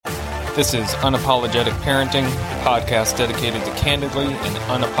This is Unapologetic Parenting, a podcast dedicated to candidly and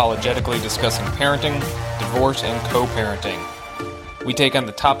unapologetically discussing parenting, divorce, and co-parenting. We take on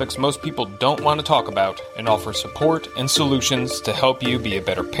the topics most people don't want to talk about and offer support and solutions to help you be a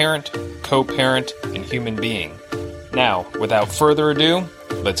better parent, co-parent, and human being. Now, without further ado,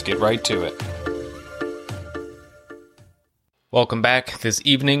 let's get right to it. Welcome back. This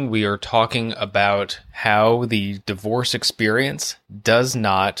evening we are talking about how the divorce experience does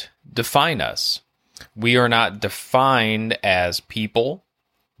not define us. We are not defined as people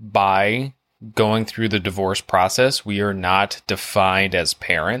by going through the divorce process. We are not defined as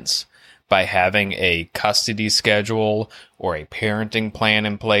parents by having a custody schedule or a parenting plan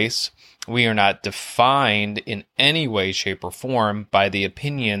in place. We are not defined in any way, shape, or form by the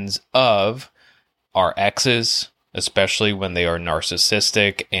opinions of our exes, especially when they are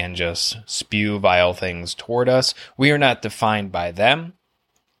narcissistic and just spew vile things toward us. We are not defined by them.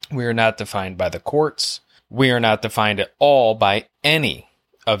 We are not defined by the courts. We are not defined at all by any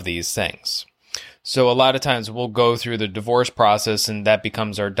of these things. So a lot of times we'll go through the divorce process and that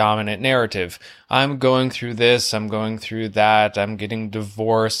becomes our dominant narrative. I'm going through this, I'm going through that, I'm getting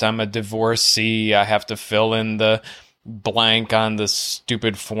divorced, I'm a divorcee, I have to fill in the blank on the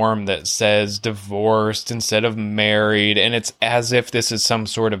stupid form that says divorced instead of married, and it's as if this is some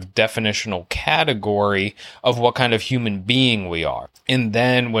sort of definitional category of what kind of human being we are. And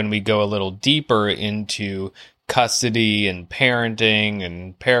then when we go a little deeper into custody and parenting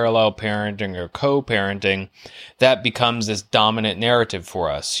and parallel parenting or co-parenting, that becomes this dominant narrative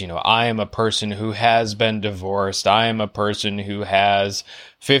for us. You know, I am a person who has been divorced. I am a person who has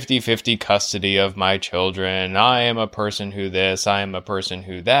 50-50 custody of my children. I am a person who this, I am a person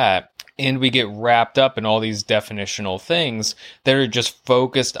who that. And we get wrapped up in all these definitional things that are just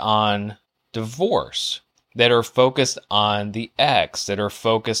focused on divorce, that are focused on the ex, that are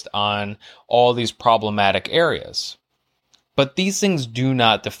focused on all these problematic areas. But these things do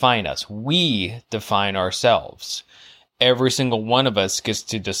not define us. We define ourselves. Every single one of us gets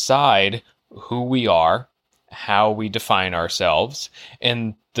to decide who we are, how we define ourselves,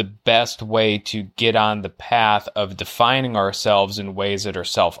 and the best way to get on the path of defining ourselves in ways that are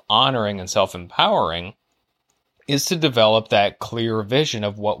self-honoring and self-empowering is to develop that clear vision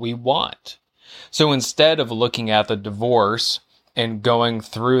of what we want. So instead of looking at the divorce and going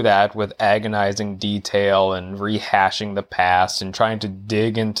through that with agonizing detail and rehashing the past and trying to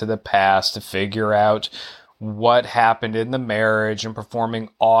dig into the past to figure out what happened in the marriage and performing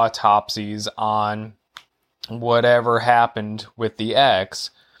autopsies on whatever happened with the ex,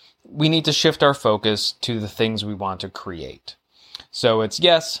 we need to shift our focus to the things we want to create. So it's,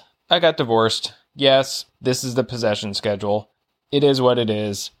 yes, I got divorced. Yes, this is the possession schedule. It is what it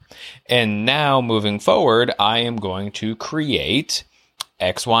is. And now moving forward, I am going to create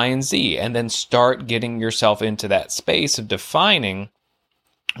X, Y, and Z, and then start getting yourself into that space of defining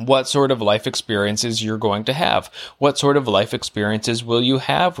what sort of life experiences you're going to have. What sort of life experiences will you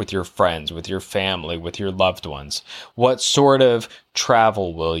have with your friends, with your family, with your loved ones? What sort of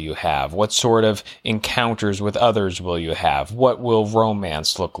travel will you have? What sort of encounters with others will you have? What will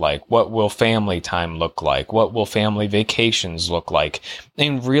romance look like? What will family time look like? What will family vacations look like?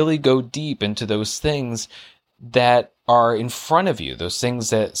 And really go deep into those things that are in front of you, those things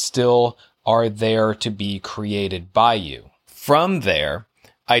that still are there to be created by you. From there,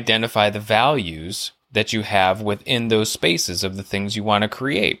 identify the values that you have within those spaces of the things you want to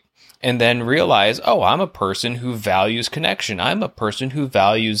create. And then realize, oh, I'm a person who values connection. I'm a person who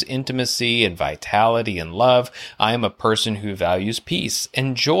values intimacy and vitality and love. I'm a person who values peace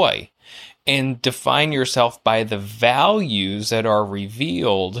and joy. And define yourself by the values that are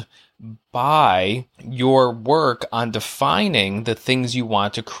revealed by your work on defining the things you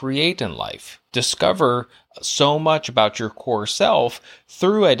want to create in life. Discover so much about your core self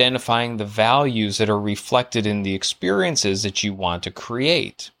through identifying the values that are reflected in the experiences that you want to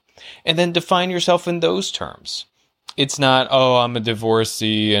create. And then define yourself in those terms. It's not, oh, I'm a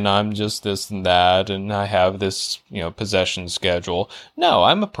divorcee and I'm just this and that and I have this, possession schedule. No,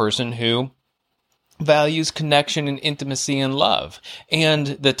 I'm a person who values connection and intimacy and love. And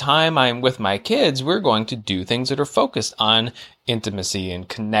the time I'm with my kids, we're going to do things that are focused on intimacy and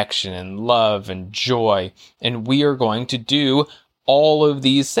connection and love and joy. And we are going to do all of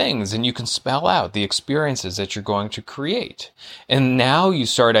these things, and you can spell out the experiences that you're going to create. And now you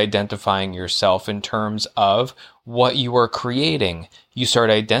start identifying yourself in terms of what you are creating. You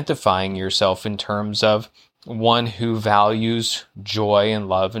start identifying yourself in terms of one who values joy and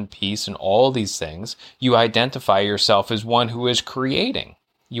love and peace and all these things. You identify yourself as one who is creating.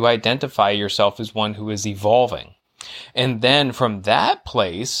 You identify yourself as one who is evolving. And then from that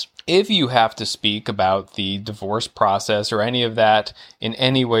place, If you have to speak about the divorce process or any of that in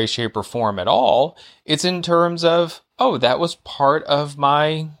any way, shape, or form at all, it's in terms of, oh, that was part of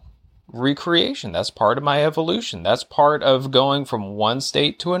my recreation. That's part of my evolution. That's part of going from one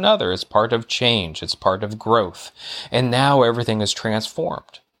state to another. It's part of change. It's part of growth. And now everything is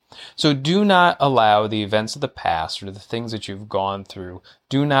transformed. So do not allow the events of the past or the things that you've gone through,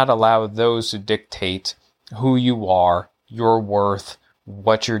 do not allow those to dictate who you are, your worth,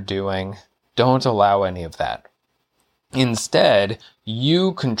 what you're doing. Don't allow any of that. Instead,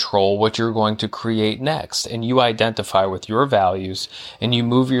 you control what you're going to create next, and you identify with your values, and you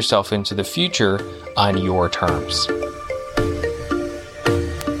move yourself into the future on your terms.